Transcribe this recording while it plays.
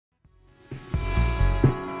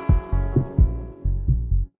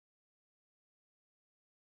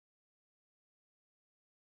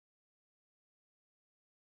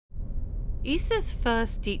ESA's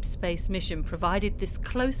first deep space mission provided this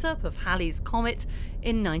close-up of Halley's Comet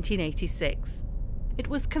in 1986. It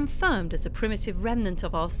was confirmed as a primitive remnant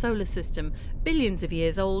of our solar system, billions of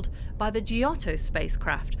years old, by the Giotto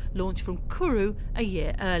spacecraft launched from Kourou a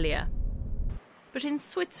year earlier. But in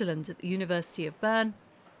Switzerland at the University of Bern,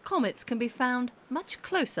 comets can be found much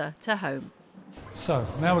closer to home. So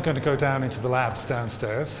now we're going to go down into the labs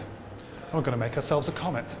downstairs and we're going to make ourselves a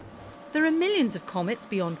comet. There are millions of comets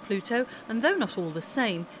beyond Pluto, and though not all the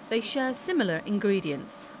same, they share similar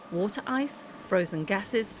ingredients: water ice, frozen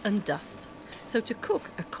gases and dust. So to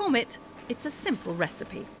cook a comet, it's a simple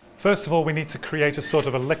recipe. First of all, we need to create a sort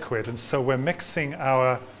of a liquid, and so we're mixing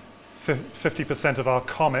our 50% of our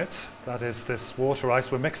comet, that is this water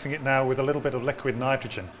ice, we're mixing it now with a little bit of liquid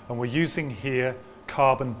nitrogen, and we're using here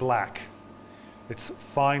carbon black. It's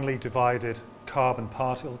finely divided carbon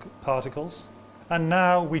particles. And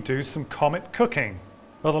now we do some comet cooking.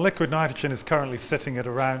 Well, the liquid nitrogen is currently sitting at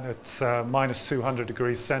around minus 200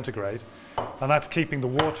 degrees centigrade, and that's keeping the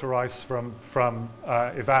water ice from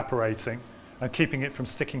evaporating and keeping it from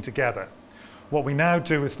sticking together. What we now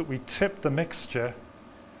do is that we tip the mixture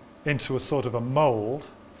into a sort of a mold,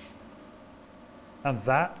 and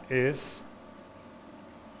that is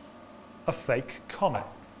a fake comet,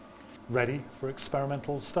 ready for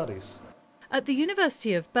experimental studies. At the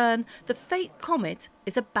University of Bern, the fake comet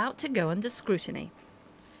is about to go under scrutiny.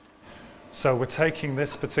 So we're taking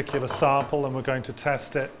this particular sample and we're going to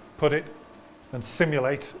test it, put it and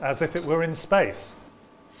simulate as if it were in space.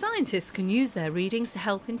 Scientists can use their readings to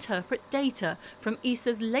help interpret data from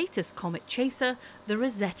ESA's latest comet chaser, the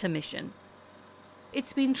Rosetta mission.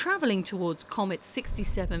 It's been travelling towards Comet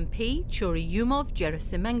 67P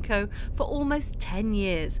Churyumov-Gerasimenko for almost 10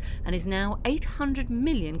 years and is now 800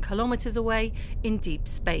 million kilometres away in deep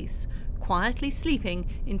space, quietly sleeping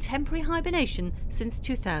in temporary hibernation since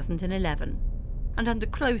 2011, and under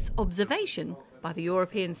close observation by the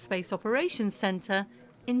European Space Operations Centre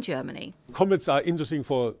in Germany. Comets are interesting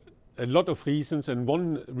for a lot of reasons, and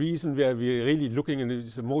one reason where we're really looking, and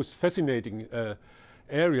it's the most fascinating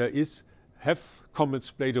area, is have comets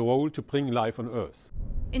played a role to bring life on Earth?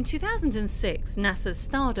 In 2006, NASA's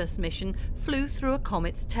Stardust mission flew through a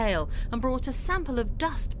comet's tail and brought a sample of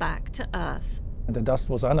dust back to Earth. The dust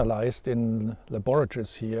was analyzed in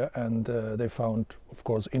laboratories here, and they found, of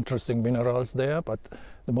course, interesting minerals there, but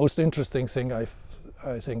the most interesting thing I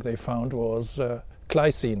think they found was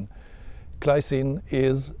glycine. Glycine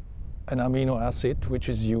is an amino acid which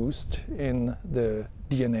is used in the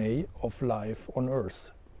DNA of life on Earth.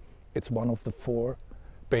 It's one of the 4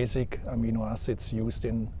 basic amino acids used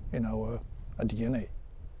in our DNA.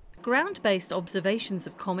 Ground-based observations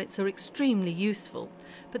of comets are extremely useful,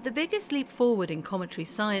 but the biggest leap forward in cometary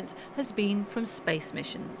science has been from space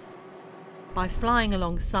missions. By flying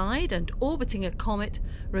alongside and orbiting a comet,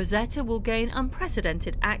 Rosetta will gain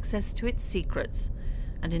unprecedented access to its secrets.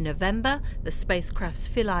 And in November, the spacecraft's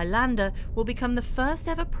Philae lander will become the first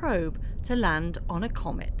ever probe to land on a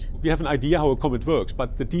comet. We have an idea how a comet works,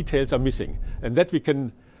 but the details are missing, and that we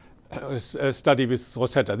can study with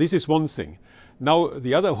Rosetta. This is one thing. Now,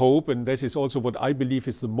 the other hope, and this is also what I believe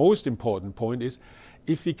is the most important point, is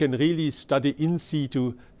if we can really study in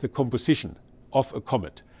situ the composition of a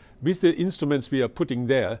comet. With the instruments we are putting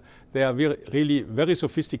there, they are really very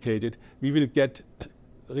sophisticated. We will get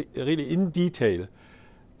really in detail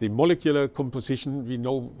the molecular composition. We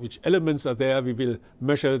know which elements are there. We will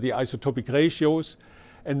measure the isotopic ratios,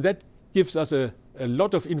 and that gives us a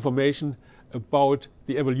lot of information about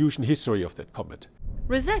the evolution history of that comet.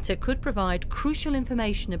 Rosetta could provide crucial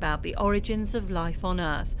information about the origins of life on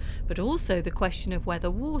Earth, but also the question of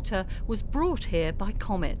whether water was brought here by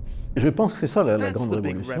comets. That's the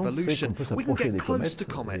big revolution. We can get close to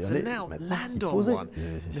comets and now land on one.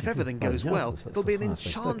 And if everything goes well, it'll be an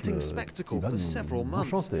enchanting spectacle for several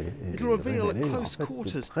months. It'll reveal at close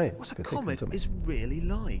quarters what a comet is really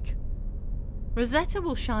like. Rosetta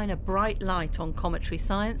will shine a bright light on cometary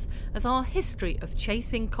science as our history of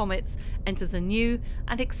chasing comets enters a new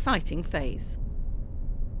and exciting phase.